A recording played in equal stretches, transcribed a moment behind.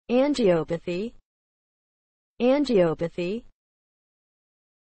Angiopathy. Angiopathy.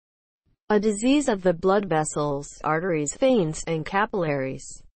 A disease of the blood vessels, arteries, veins, and capillaries.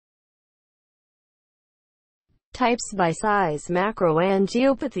 Types by size: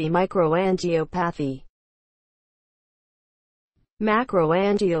 macroangiopathy, microangiopathy.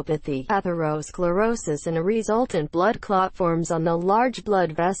 Macroangiopathy, atherosclerosis, and a resultant blood clot forms on the large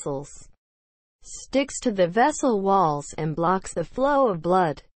blood vessels, sticks to the vessel walls, and blocks the flow of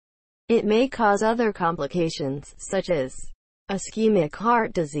blood. It may cause other complications, such as ischemic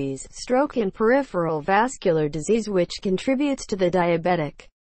heart disease, stroke, and peripheral vascular disease, which contributes to the diabetic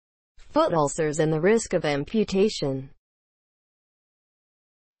foot ulcers and the risk of amputation.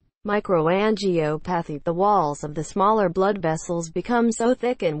 Microangiopathy. The walls of the smaller blood vessels become so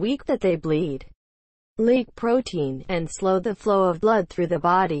thick and weak that they bleed, leak protein, and slow the flow of blood through the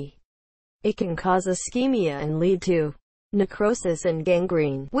body. It can cause ischemia and lead to necrosis and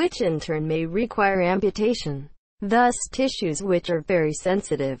gangrene, which in turn may require amputation. Thus, tissues which are very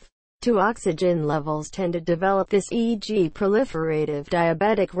sensitive to oxygen levels tend to develop this, e.g. proliferative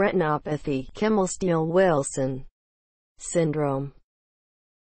diabetic retinopathy, Kimmelstiel-Wilson syndrome.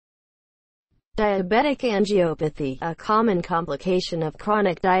 Diabetic angiopathy, a common complication of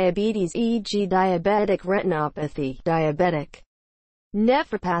chronic diabetes, e.g. diabetic retinopathy, diabetic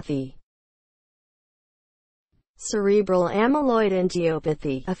nephropathy. Cerebral amyloid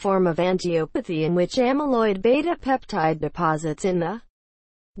angiopathy, a form of angiopathy in which amyloid beta peptide deposits in the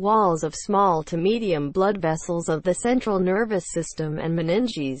walls of small to medium blood vessels of the central nervous system and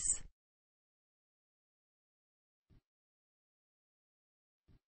meninges.